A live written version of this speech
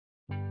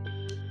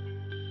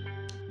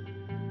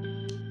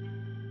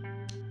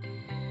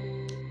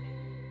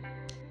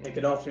Hey,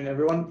 good afternoon,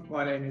 everyone.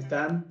 My name is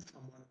Dan.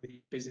 I'm one of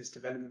the business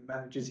development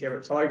managers here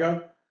at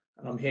Tiger,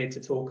 and I'm here to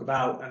talk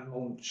about and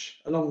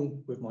launch,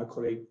 along with my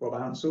colleague Rob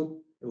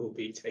Ansell, who will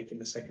be taking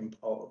the second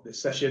part of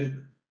this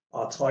session,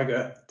 our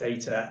Tiger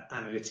Data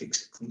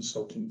Analytics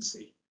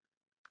Consultancy.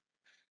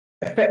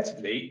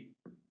 Effectively,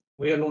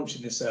 we are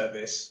launching this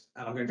service,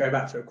 and I'm going to go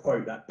back to a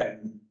quote that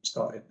Ben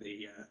started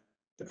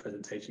the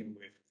presentation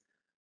with.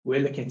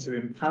 We're looking to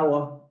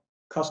empower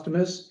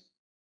customers,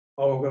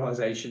 our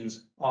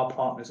organizations, our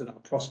partners, and our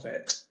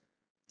prospects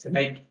to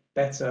make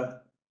better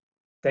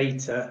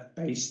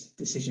data-based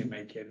decision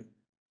making,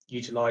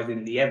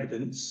 utilizing the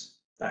evidence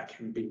that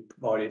can be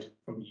provided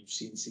from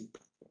UC&C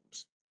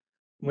platforms.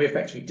 And we're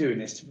effectively doing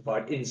this to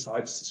provide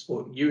insights to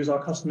support you as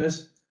our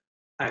customers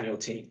and your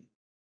team.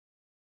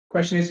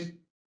 Question is,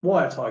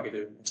 why are Tiger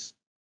doing this?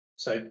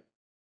 So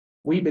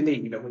we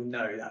believe and we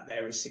know that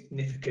there is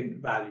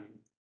significant value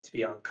to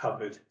be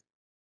uncovered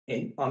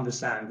in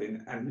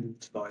understanding and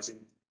utilizing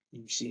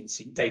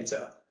UC&C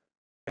data.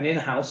 And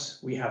in-house,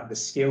 we have the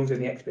skills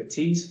and the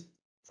expertise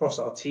across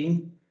our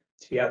team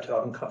to be able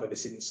to uncover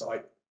this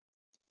insight.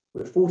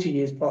 With 40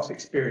 years plus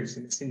experience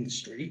in this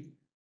industry,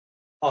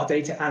 our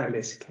data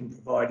analysts can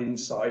provide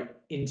insight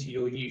into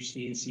your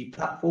UC&C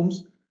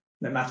platforms,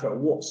 no matter at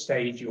what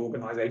stage your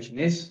organization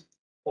is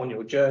on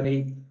your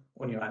journey,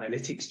 on your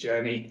analytics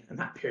journey, and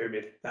that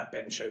pyramid that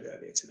Ben showed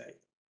earlier today.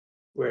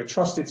 We're a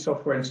trusted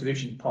software and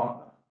solution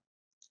partner.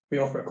 We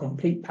offer a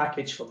complete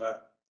package from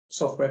a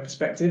software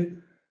perspective,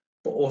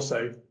 but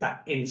also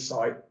that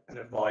insight and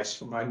advice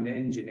from our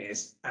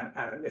engineers and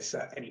analysts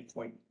at any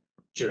point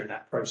during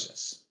that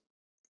process.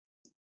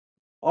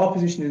 Our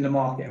position in the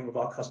market and with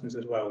our customers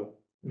as well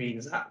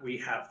means that we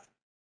have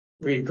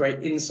really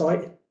great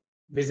insight,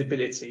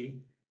 visibility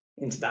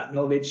into that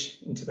knowledge,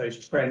 into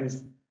those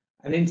trends,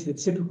 and into the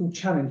typical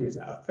challenges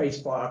that are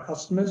faced by our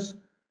customers,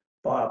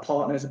 by our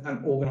partners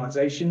and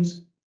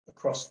organizations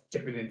across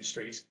different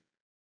industries.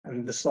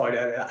 And the slide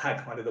earlier that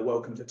had kind of the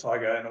welcome to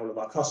Tiger and all of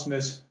our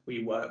customers.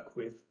 We work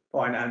with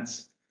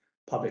finance,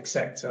 public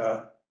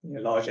sector,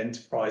 large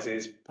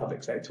enterprises,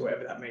 public sector,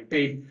 whatever that may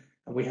be.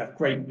 And we have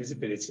great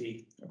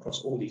visibility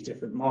across all these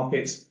different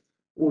markets,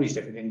 all these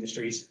different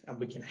industries, and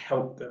we can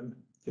help them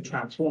to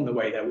transform the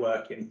way they're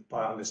working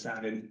by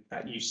understanding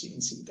that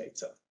UC&C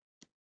data.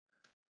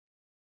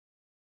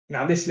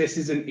 Now, this list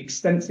isn't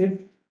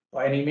extensive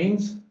by any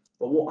means,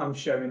 but what I'm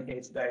showing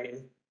here today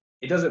is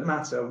it doesn't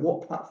matter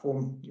what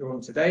platform you're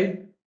on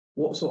today,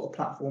 what sort of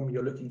platform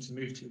you're looking to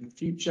move to in the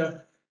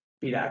future,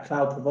 be that a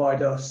cloud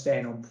provider,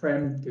 staying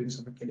on-prem, doing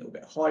something a little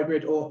bit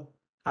hybrid, or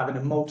having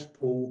a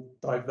multiple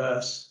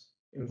diverse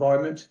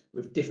environment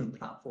with different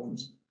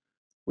platforms.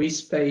 We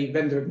stay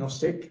vendor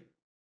agnostic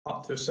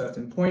up to a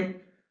certain point.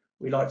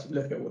 We like to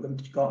look at what the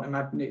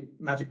Gartner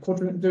Magic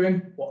Quadrant are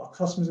doing, what our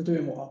customers are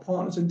doing, what our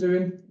partners are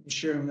doing,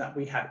 ensuring that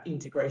we have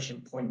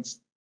integration points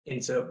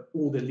into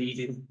all the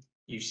leading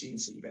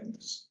UC&C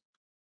vendors.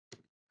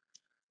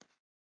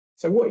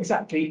 So what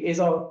exactly is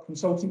our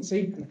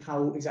consultancy and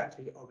how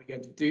exactly are we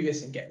going to do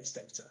this and get this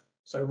data?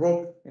 So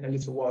Rob, in a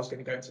little while, is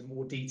going to go into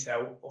more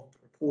detail of the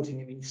reporting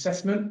and the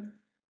assessment,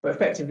 but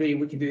effectively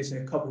we can do this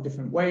in a couple of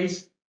different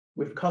ways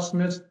with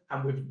customers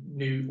and with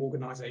new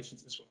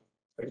organizations as well.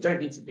 So you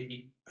don't need to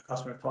be a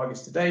customer of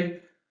Tigers today,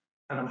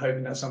 and I'm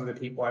hoping that some of the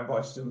people I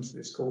invited onto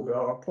this call who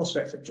are our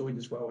prospects have joined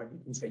as well, and you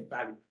can take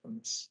value from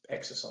this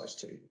exercise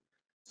too.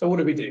 So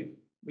what do?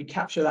 We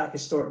capture that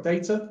historic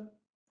data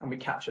and we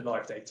capture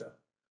live data.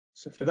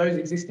 So for those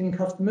existing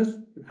customers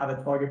who have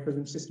a Tiger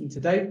Prism system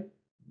today,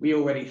 we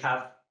already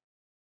have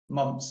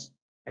months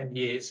and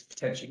years,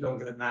 potentially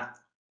longer than that,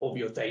 of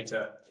your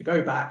data to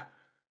go back,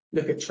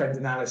 look at trend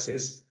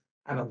analysis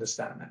and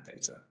understand that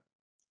data.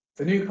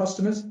 For new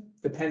customers,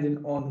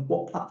 depending on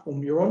what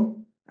platform you're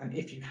on, and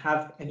if you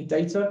have any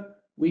data,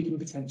 we can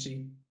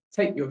potentially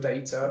take your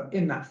data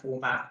in that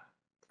format,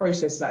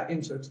 process that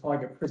into a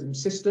Tiger Prism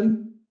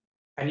system,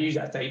 and use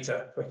that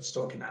data for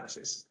historic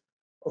analysis.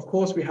 Of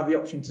course, we have the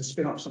option to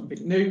spin up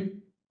something new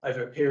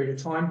over a period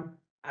of time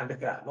and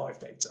look at that live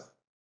data.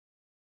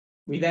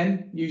 We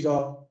then use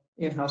our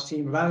in-house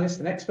team of analysts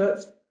and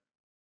experts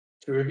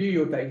to review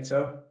your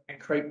data and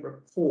create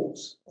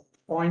reports of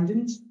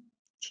findings,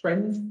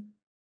 trends,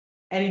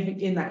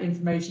 anything in that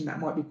information that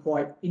might be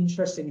quite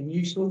interesting and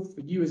useful for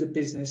you as a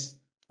business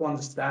to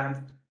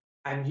understand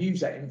and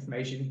use that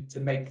information to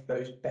make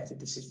those better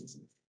decisions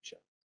in the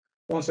future.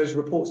 Once those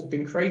reports have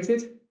been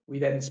created, we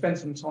then spend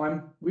some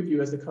time with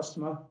you as the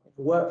customer in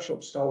a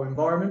workshop style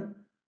environment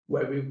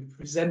where we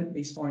present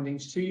these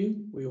findings to you,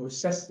 we will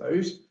assess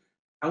those,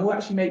 and we'll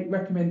actually make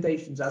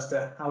recommendations as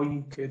to how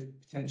you could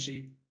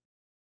potentially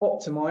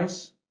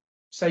optimize,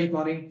 save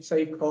money,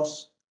 save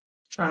costs,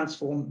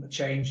 transform the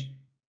change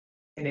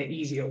in an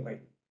easier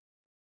way.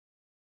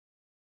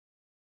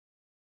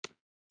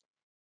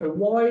 So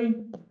why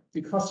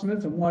do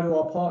customers and why do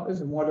our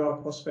partners and why do our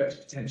prospects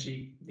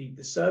potentially need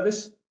the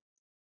service?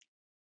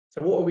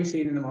 So what are we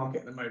seeing in the market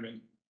at the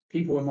moment?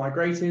 People are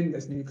migrating,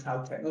 there's new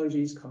cloud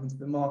technologies coming to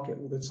the market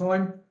all the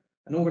time,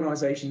 and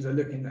organizations are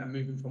looking at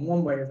moving from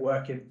one way of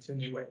working to a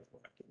new way of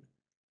working.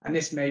 And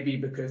this may be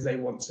because they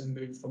want to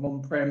move from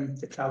on-prem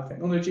to cloud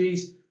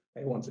technologies,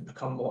 they want to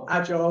become more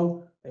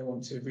agile, they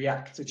want to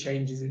react to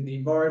changes in the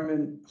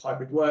environment,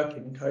 hybrid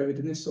working, COVID,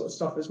 and this sort of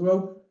stuff as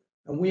well.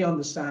 And we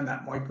understand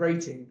that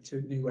migrating to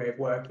a new way of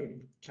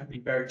working can be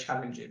very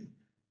challenging.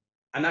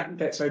 And that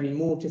gets only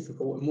more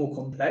difficult and more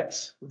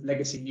complex with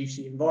legacy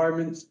UC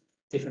environments,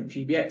 different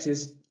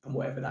PBXs, and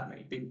whatever that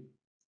may be.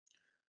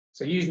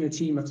 So using a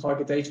team of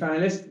Tiger data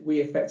analysts, we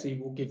effectively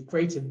will give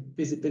greater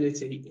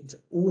visibility into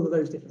all of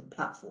those different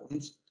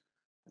platforms.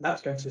 And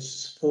that's going to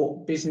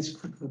support business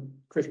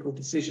critical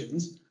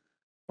decisions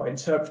by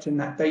interpreting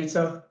that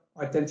data,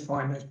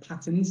 identifying those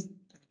patterns,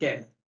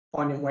 again,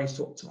 finding ways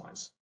to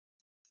optimize.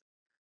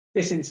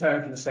 This in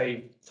turn can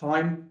save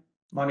time,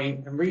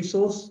 money, and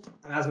resource.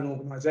 And as an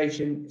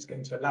organization, it's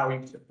going to allow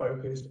you to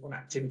focus on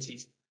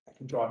activities that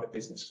can drive the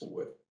business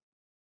forward.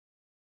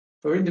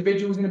 For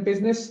individuals in a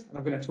business, and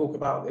I'm going to talk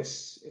about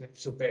this in a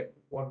little bit,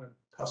 one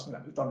customer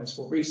that we've done this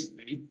for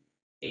recently,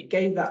 it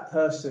gave that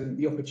person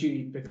the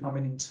opportunity to become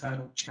an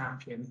internal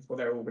champion for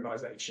their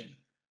organization.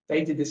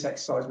 They did this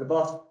exercise with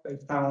us. They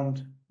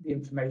found the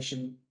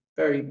information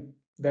very,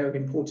 very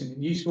important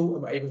and useful,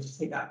 and were able to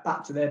take that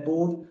back to their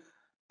board,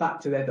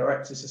 back to their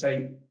directors to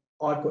say,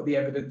 I've got the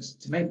evidence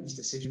to make these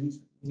decisions.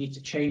 We need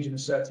to change in a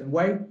certain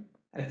way,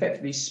 and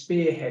effectively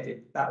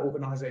spearheaded that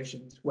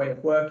organization's way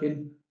of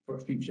working for a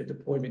future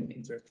deployment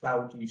into a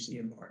cloud UC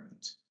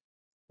environment.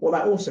 What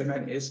that also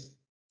meant is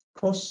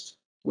cost,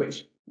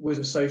 which was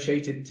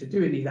associated to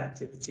doing these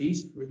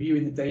activities,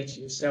 reviewing the data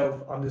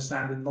yourself,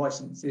 understanding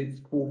licenses,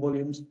 call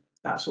volumes,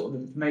 that sort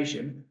of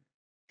information,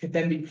 could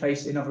then be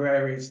placed in other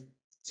areas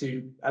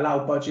to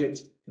allow budget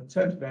in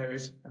alternative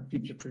areas and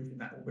future-proofing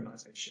that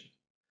organization.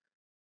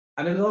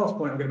 And then the last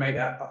point I'm going to make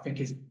that I think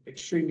is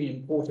extremely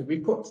important.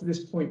 We've got to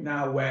this point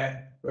now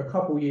where we're a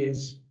couple of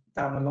years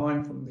down the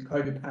line from the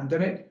COVID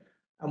pandemic,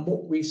 and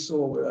what we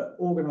saw were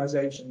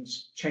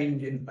organizations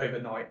changing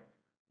overnight.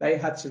 They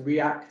had to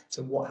react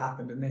to what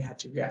happened, and they had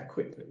to react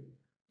quickly.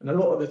 And a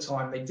lot of the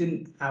time, they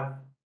didn't have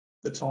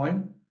the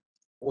time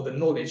or the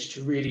knowledge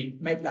to really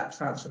make that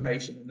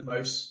transformation in the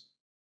most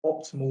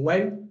optimal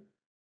way.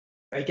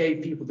 They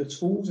gave people the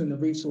tools and the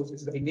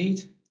resources they need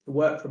to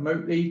work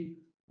remotely,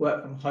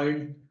 work from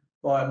home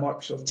via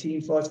Microsoft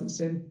Teams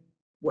licensing,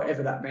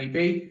 whatever that may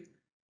be.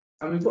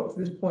 And we've got to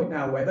this point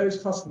now where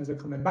those customers are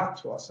coming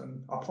back to us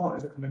and our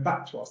partners are coming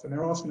back to us, and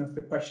they're asking us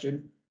the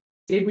question,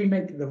 did we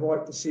make the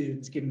right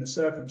decisions given the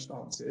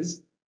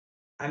circumstances?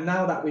 And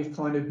now that we've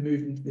kind of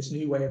moved into this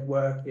new way of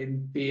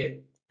working, be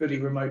it fully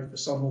remote for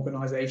some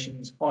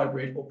organizations,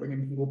 hybrid, or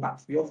bringing people back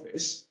to the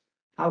office,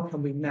 how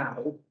can we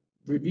now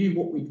review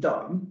what we've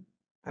done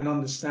and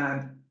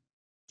understand,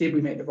 did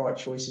we make the right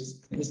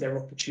choices? And is there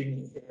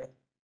opportunity here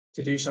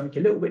to do something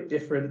a little bit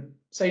different,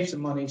 save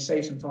some money,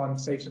 save some time,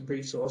 save some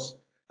resource,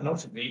 and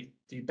ultimately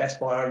do best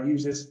by our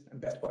users and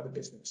best by the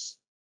business.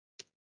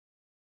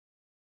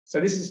 So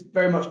this is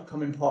very much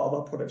becoming part of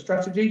our product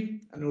strategy.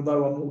 And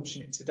although I'm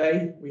launching it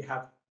today, we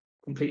have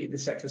completed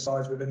this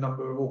exercise with a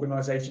number of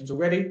organizations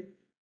already.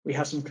 We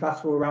have some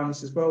collateral around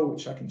this as well,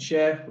 which I can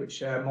share,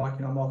 which Mike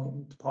in our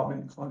marketing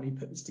department kindly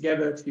put this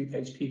together, a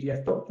 2-page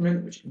PDF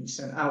document, which can be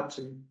sent out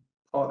to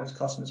partners,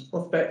 customers,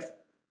 prospects.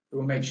 We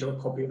will make sure a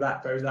copy of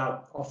that goes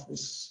out after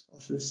this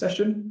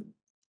session.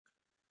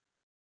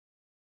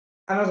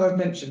 And as I've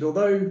mentioned,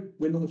 although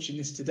we're launching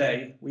this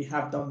today, we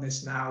have done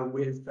this now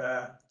with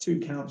 2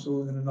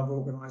 councils and another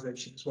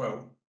organisation as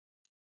well.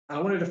 And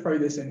I wanted to throw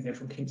this in here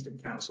from Kingston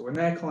Council, and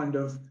their kind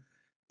of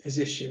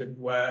position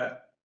where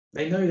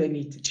they know they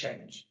need to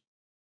change.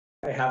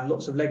 They have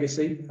lots of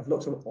legacy, have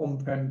lots of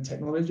on-prem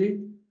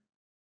technology.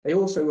 They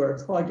also were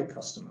a Tiger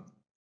customer,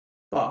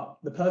 but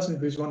the person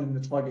who's running the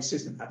Tiger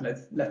system had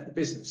left the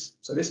business.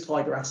 So this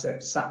Tiger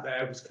asset sat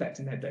there, was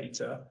collecting their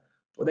data,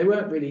 but they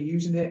weren't really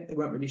using it. They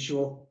weren't really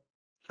sure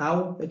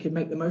how they could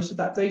make the most of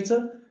that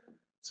data.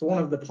 So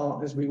one of the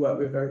partners we work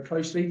with very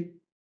closely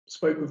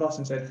spoke with us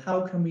and said,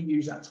 how can we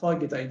use that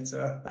Tiger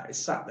data that is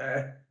sat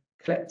there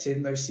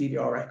collecting those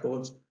CDR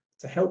records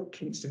to help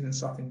Kingston and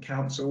Sutton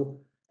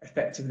Council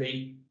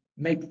effectively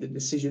make the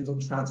decisions on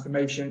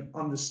transformation,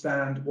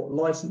 understand what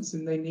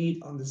licensing they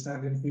need,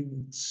 understanding who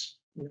needs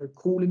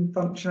calling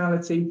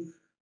functionality,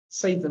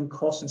 save them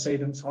costs and save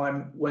them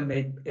time when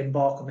they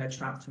embark on their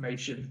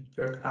transformation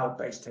to a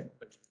cloud-based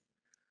technology.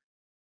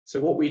 So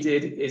what we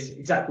did is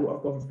exactly what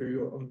I've gone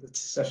through on the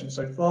session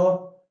so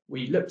far.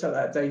 We looked at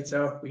that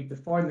data, we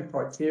defined the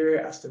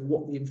criteria as to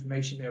what the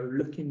information they were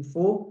looking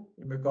for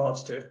in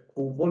regards to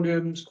call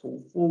volumes,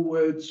 call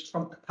forwards,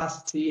 trunk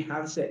capacity,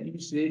 handset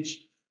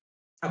usage,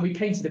 and we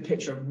painted a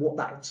picture of what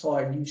that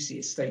entire UC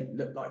estate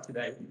looked like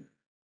today.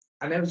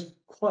 And there was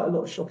quite a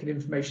lot of shocking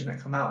information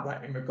that come out of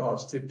that in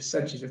regards to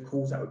percentage of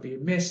calls that were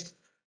being missed,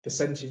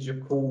 percentage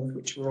of calls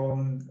which were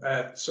on,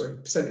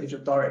 percentage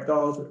of direct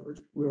dials which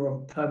were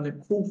on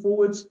permanent call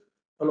forwards.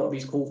 A lot of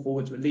these call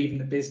forwards were leaving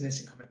the business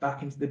and coming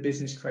back into the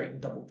business, creating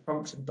double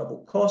trunks and double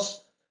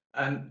costs.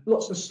 And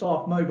lots of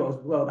staff mobiles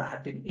as well that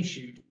had been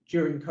issued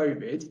during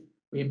COVID.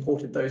 We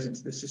imported those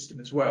into the system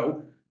as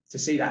well to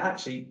see that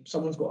actually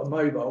someone's got a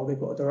mobile, they've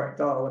got a direct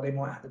dial, and they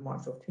might have a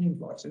Microsoft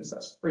Teams license.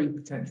 That's 3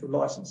 potential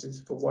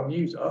licenses for one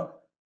user,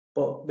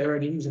 but they're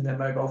only using their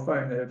mobile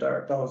phone. Their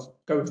direct dials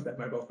go to their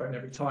mobile phone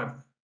every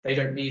time. They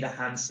don't need a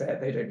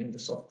handset, they don't need a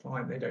soft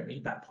client, they don't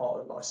need that part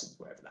of the license,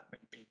 whatever that may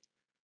be.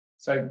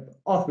 So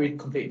after we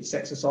completed this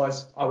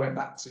exercise, I went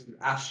back to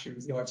Ash, who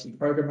was the IT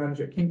program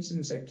manager at Kingston,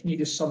 and said, can you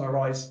just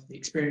summarize the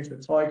experience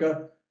with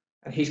Tiger?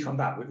 And he's come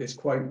back with this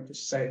quote,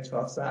 just saying to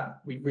us that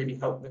we really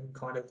helped them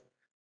kind of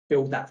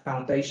build that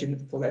foundation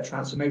for their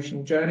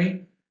transformational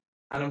journey.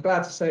 And I'm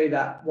glad to say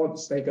that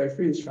once they go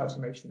through this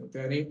transformational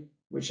journey,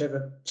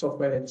 whichever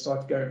software they decide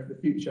to go in for the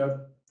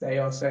future, they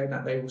are saying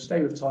that they will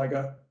stay with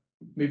Tiger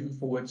moving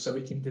forward, so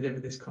we can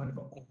deliver this kind of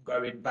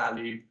ongoing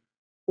value,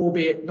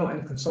 albeit not in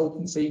a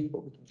consultancy,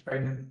 but we can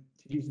train them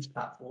to use this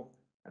platform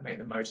and make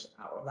the most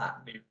out of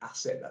that new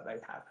asset that they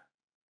have.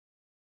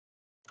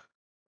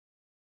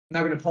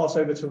 Now we're going to pass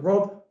over to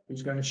Rob,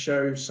 who's going to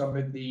show some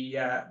of the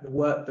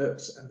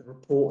workbooks and the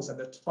reports and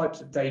the types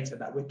of data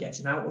that we're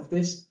getting out of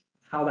this,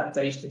 how that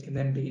data can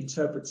then be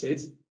interpreted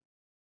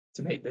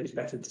to make those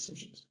better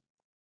decisions.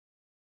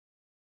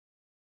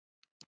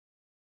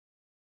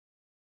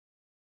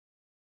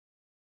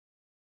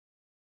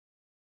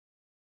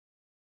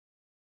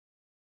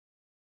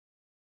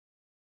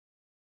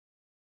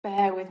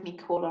 Bear with me,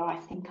 caller. I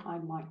think I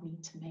might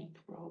need to make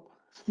Rob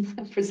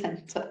the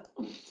presenter.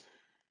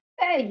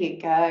 There you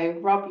go.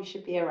 Rob, you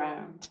should be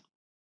around.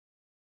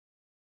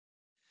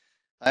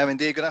 I am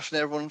indeed. Good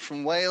afternoon, everyone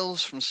from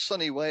Wales, from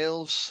sunny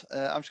Wales.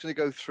 I'm just going to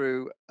go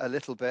through a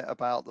little bit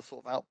about the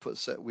sort of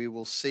outputs that we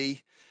will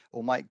see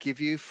or might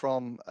give you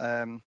from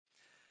the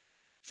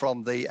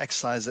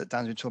exercise that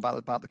Dan's been talking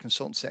about the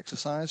consultancy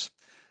exercise.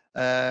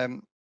 So let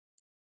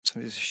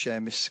me just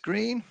share my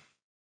screen.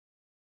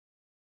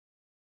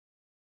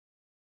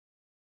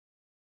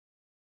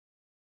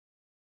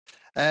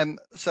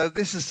 So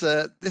this is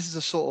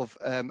a sort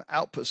of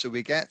outputs that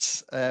we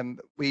get.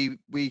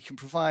 We can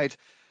provide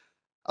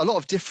a lot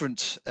of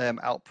different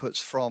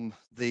outputs from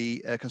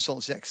the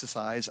consultancy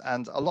exercise,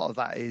 and a lot of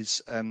that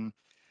is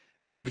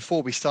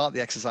before we start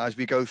the exercise,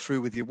 we go through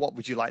with you, what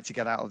would you like to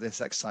get out of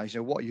this exercise? You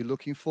know, what are you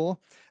looking for?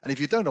 And if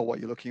you don't know what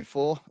you're looking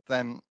for,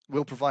 then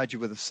we'll provide you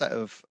with a set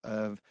of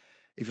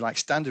if you like,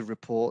 standard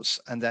reports,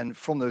 and then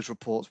from those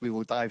reports, we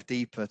will dive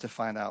deeper to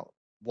find out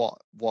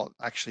what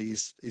actually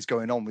is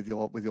going on with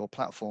your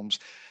platforms.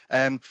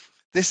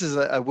 This is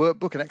a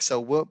workbook, an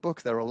Excel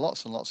workbook. There are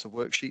lots and lots of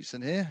worksheets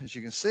in here, as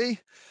you can see.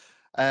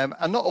 And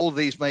not all of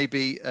these may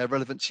be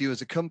relevant to you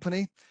as a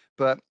company,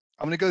 but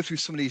I'm going to go through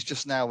some of these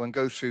just now and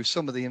go through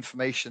some of the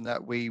information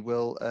that we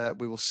will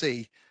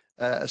see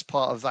as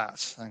part of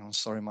that. Hang on,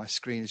 sorry, my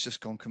screen has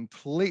just gone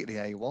completely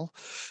AWOL.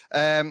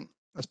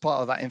 As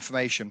part of that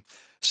information.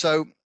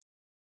 So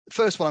the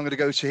first one I'm going to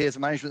go to here is a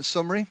management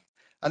summary,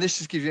 and this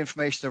just gives you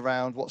information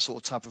around what sort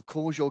of type of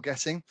calls you're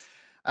getting.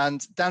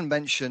 And Dan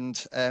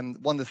mentioned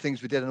one of the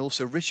things we did, and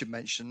also Richard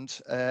mentioned,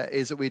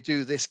 is that we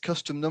do this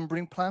custom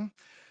numbering plan.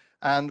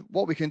 And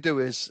what we can do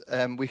is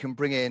we can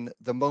bring in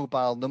the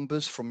mobile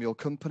numbers from your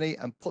company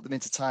and put them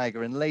into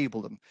Tiger and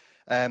label them.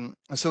 And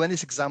so in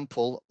this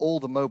example,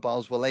 all the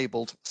mobiles were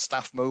labeled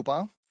staff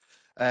mobile.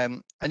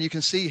 And you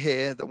can see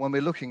here that when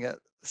we're looking at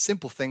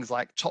simple things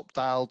like top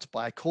dialed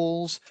by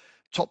calls,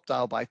 top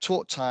dialed by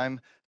talk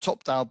time,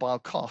 top dialed by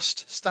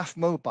cost, staff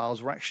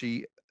mobiles were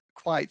actually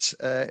quite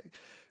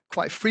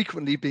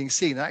frequently being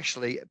seen.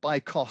 Actually, by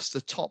cost,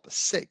 the top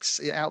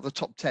 6 out of the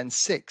top 10,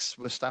 6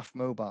 were staff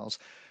mobiles,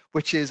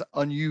 which is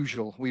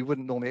unusual. We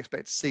wouldn't normally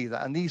expect to see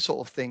that. And these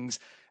sort of things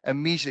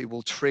immediately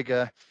will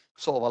trigger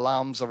sort of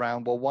alarms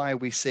around, well, why are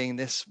we seeing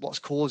this? What's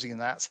causing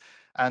that?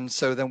 And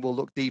so then we'll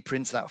look deeper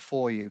into that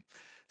for you.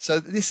 So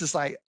this is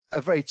like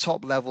a very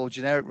top level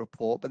generic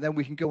report, but then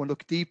we can go and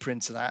look deeper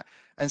into that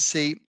and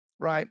see,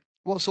 right,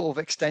 what sort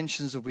of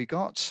extensions have we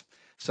got?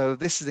 So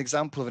this is an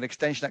example of an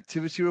extension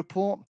activity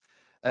report.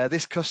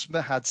 This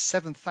customer had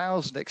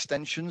 7,000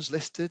 extensions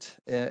listed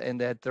in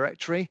their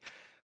directory,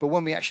 but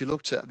when we actually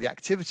looked at the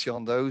activity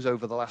on those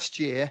over the last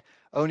year,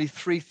 only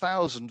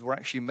 3,000 were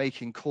actually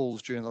making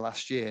calls during the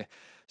last year.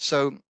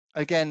 So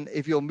again,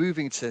 if you're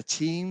moving to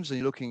Teams and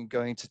you're looking at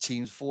going to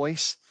Teams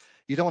Voice,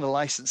 you don't want to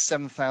license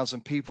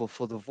 7,000 people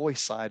for the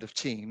voice side of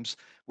Teams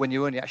when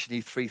you only actually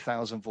need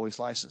 3,000 voice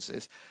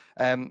licenses.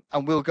 And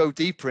we'll go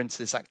deeper into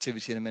this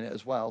activity in a minute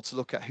as well to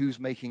look at who's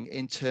making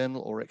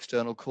internal or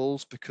external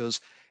calls, because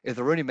if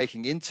they're only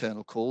making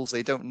internal calls,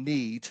 they don't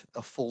need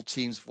a full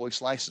Teams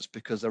voice license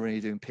because they're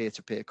only doing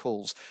peer-to-peer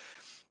calls.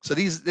 So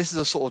this is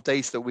a sort of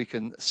data that we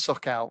can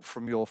suck out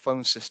from your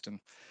phone system.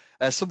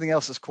 Something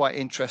else that's quite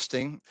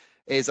interesting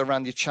is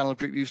around your channel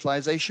group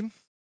utilization.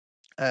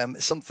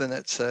 Something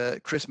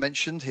that Chris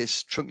mentioned,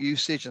 his trunk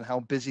usage and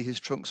how busy his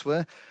trunks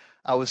were.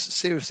 I was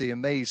seriously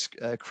amazed,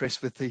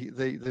 Chris, with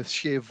the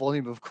sheer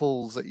volume of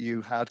calls that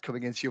you had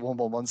coming into your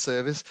 111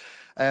 service.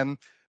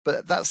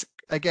 But that's,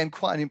 again,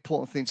 quite an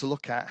important thing to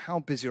look at. How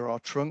busy are our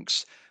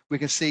trunks? We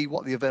can see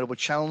what the available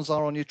channels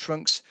are on your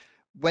trunks.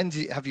 When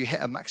have you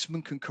hit a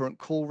maximum concurrent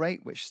call rate,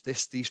 which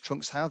these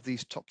trunks have,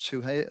 these top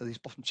 2 here, these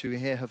bottom 2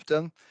 here have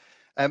done.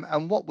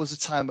 And what was the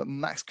time at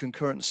max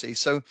concurrency?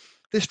 So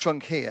this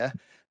trunk here,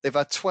 they've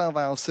had 12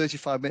 hours,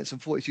 35 minutes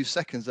and 42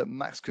 seconds at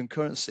max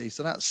concurrency.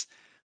 So that's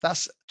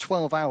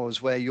 12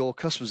 hours where your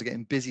customers are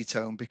getting busy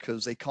tone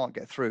because they can't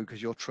get through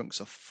because your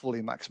trunks are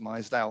fully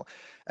maximized out.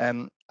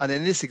 And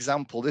in this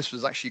example, this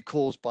was actually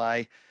caused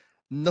by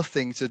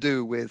nothing to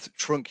do with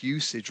trunk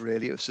usage,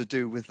 really. It was to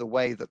do with the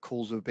way that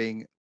calls were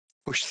being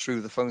pushed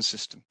through the phone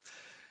system.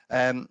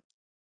 Let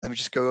me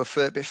just go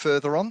a bit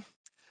further on.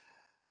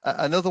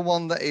 Another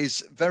one that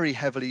is very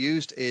heavily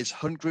used is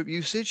hunt group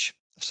usage.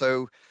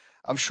 So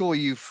I'm sure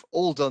you've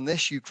all done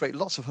this. You create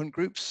lots of hunt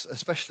groups,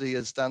 especially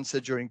as Dan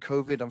said during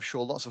COVID. I'm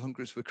sure lots of hunt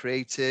groups were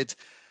created.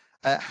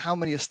 How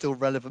many are still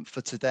relevant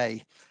for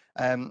today?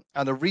 And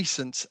a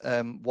recent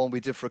one we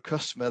did for a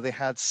customer, they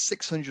had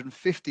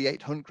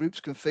 658 hunt groups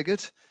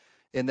configured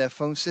in their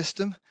phone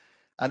system,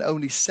 and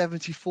only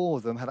 74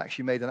 of them had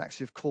actually made an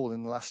active call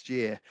in the last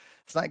year.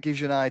 So that gives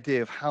you an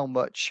idea of how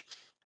much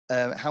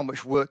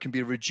work can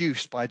be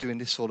reduced by doing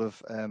this sort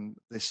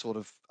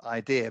of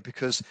idea.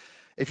 Because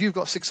if you've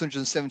got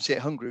 678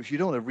 hunt groups, you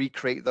don't want to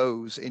recreate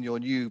those in your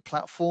new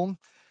platform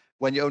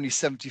when you only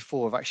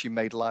 74 have actually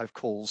made live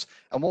calls.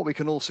 And what we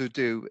can also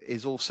do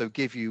is also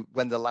give you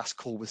when the last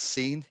call was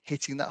seen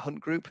hitting that hunt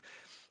group.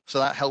 So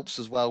that helps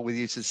as well with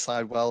you to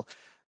decide, well,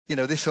 you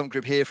know, this hunt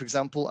group here, for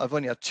example, I've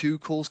only had 2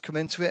 calls come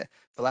into it.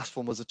 The last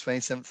one was the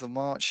 27th of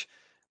March.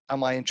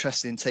 Am I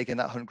interested in taking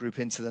that hunt group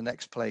into the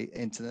next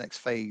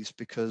phase?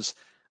 Because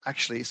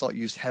actually it's not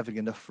used heavily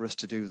enough for us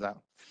to do that.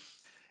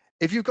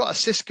 If you've got a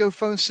Cisco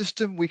phone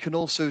system, we can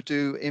also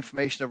do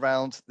information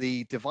around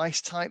the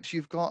device types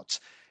you've got,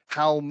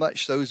 how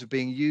much those are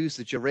being used,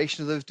 the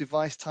duration of those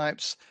device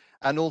types,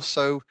 and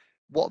also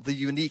what the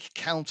unique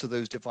count of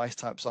those device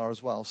types are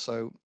as well.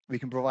 So we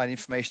can provide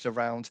information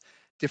around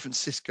different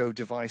Cisco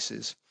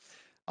devices.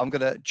 I'm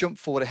going to jump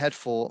forward ahead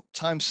for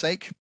time's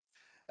sake,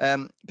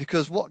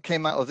 because what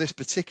came out of this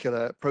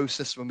particular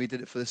process when we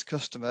did it for this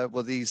customer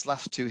were these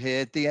last 2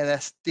 here,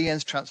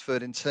 DNs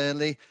transferred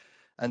internally,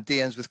 and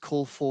DNs with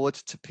call forward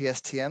to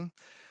PSTN.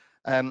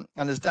 And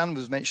as Dan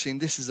was mentioning,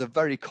 this is a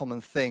very common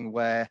thing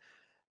where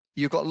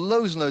you've got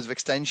loads and loads of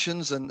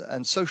extensions,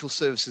 and social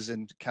services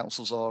in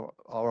councils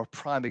are a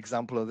prime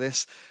example of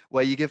this,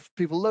 where you give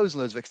people loads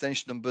and loads of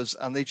extension numbers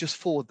and they just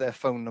forward their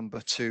phone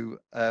number to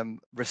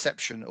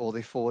reception, or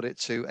they forward it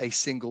to a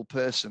single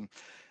person.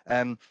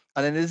 And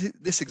in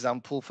this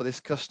example for this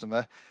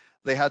customer,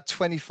 they had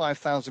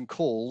 25,000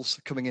 calls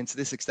coming into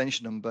this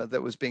extension number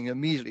that was being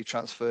immediately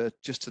transferred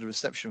just to the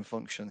reception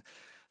function.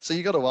 So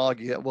you got to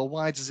argue, well,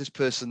 why does this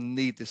person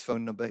need this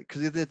phone number?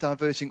 Because they're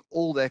diverting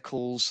all their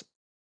calls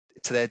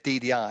to their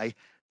DDI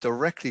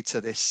directly to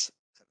this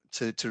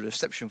to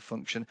reception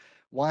function.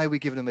 Why are we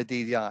giving them a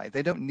DDI?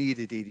 They don't need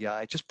a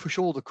DDI. Just push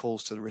all the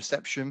calls to the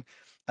reception,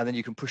 and then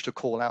you can push the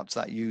call out to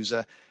that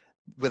user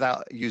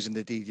without using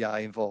the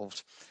DDI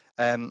involved.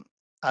 And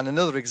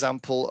another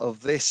example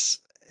of this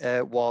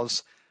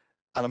was,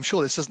 and I'm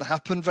sure this doesn't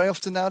happen very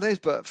often nowadays,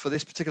 but for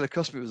this particular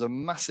customer, it was a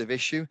massive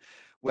issue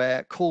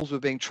where calls were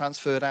being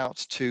transferred out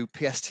to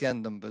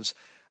PSTN numbers.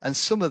 And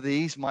some of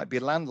these might be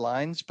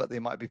landlines, but they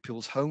might be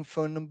people's home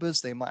phone numbers.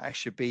 They might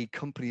actually be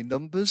company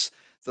numbers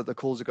that the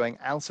calls are going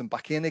out and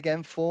back in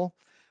again for.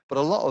 But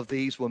a lot of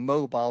these were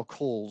mobile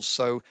calls.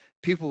 So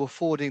people were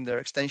forwarding their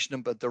extension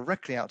number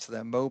directly out to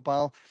their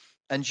mobile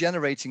and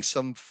generating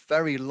some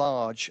very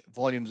large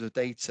volumes of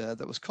data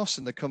that was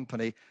costing the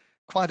company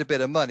quite a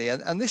bit of money.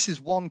 And this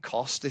is one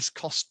cost, this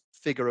cost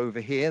figure over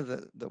here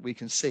that we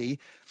can see.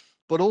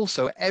 But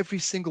also every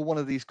single one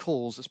of these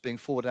calls that's being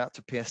forwarded out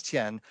to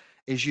PSTN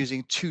is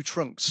using 2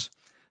 trunks.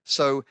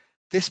 So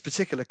this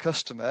particular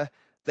customer,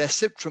 their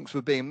SIP trunks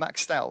were being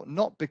maxed out,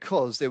 not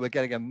because they were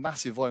getting a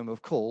massive volume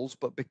of calls,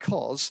 but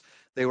because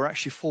they were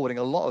actually forwarding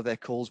a lot of their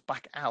calls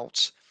back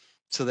out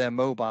to their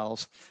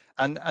mobiles.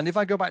 And if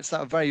I go back to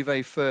that very,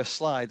 very first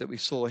slide that we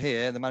saw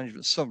here, the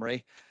management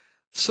summary,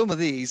 some of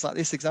these, like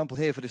this example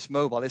here for this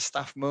mobile, this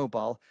staff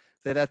mobile,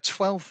 they'd had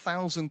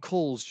 12,000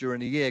 calls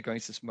during a year going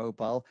to this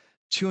mobile,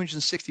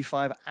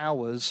 265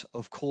 hours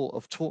of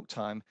talk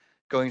time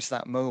going to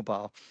that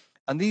mobile.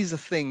 And these are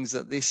things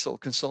that this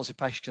sort of consultancy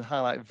package can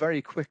highlight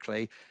very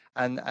quickly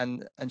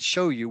and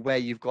show you where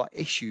you've got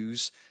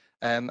issues.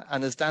 And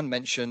as Dan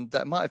mentioned,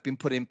 that might have been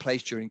put in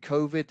place during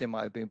COVID, they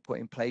might have been put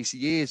in place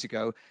years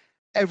ago.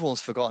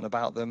 Everyone's forgotten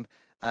about them.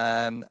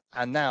 And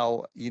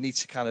now you need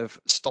to kind of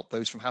stop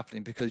those from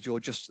happening because you're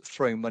just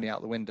throwing money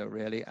out the window,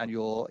 really, and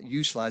you're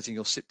utilizing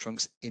your SIP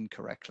trunks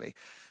incorrectly.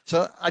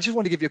 So I just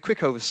want to give you a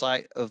quick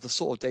oversight of the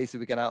sort of data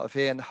we get out of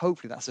here, and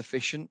hopefully that's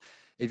sufficient.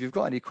 If you've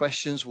got any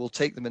questions, we'll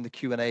take them in the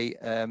Q&A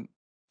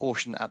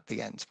portion at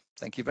the end.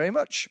 Thank you very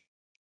much.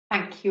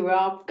 Thank you,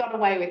 Rob. Got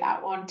away with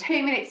that one.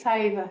 2 minutes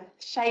over.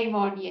 Shame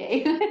on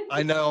you.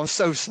 I know, I'm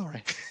so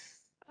sorry.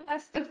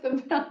 Rest of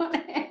the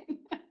morning.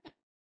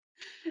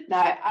 No,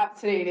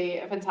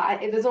 absolutely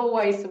fantastic. There's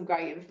always some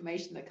great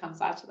information that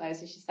comes out of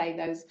those, as you say,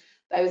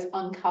 those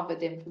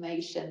uncovered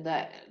information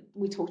that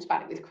we talked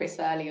about it with Chris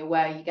earlier,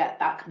 where you get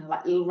that kind of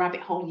like little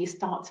rabbit hole, you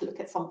start to look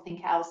at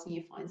something else and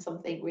you find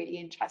something really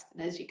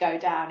interesting as you go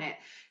down it.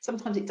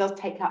 Sometimes it does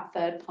take that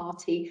third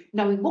party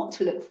knowing what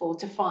to look for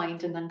to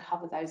find and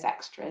uncover those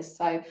extras.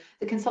 So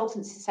the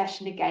consultancy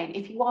session, again,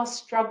 if you are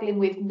struggling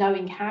with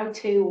knowing how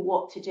to or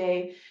what to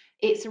do,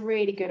 it's a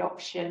really good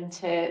option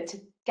to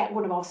get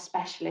one of our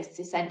specialists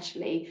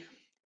essentially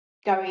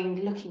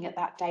going, looking at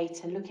that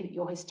data, looking at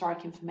your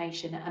historic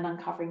information and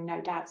uncovering,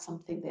 no doubt,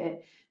 something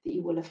that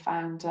you will have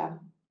found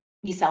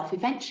yourself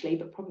eventually,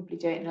 but probably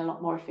do it in a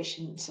lot more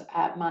efficient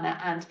manner,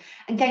 and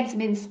gain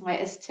some insight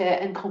as to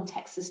and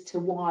context as to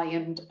why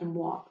and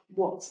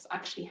what's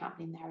actually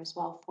happening there as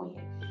well for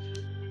you.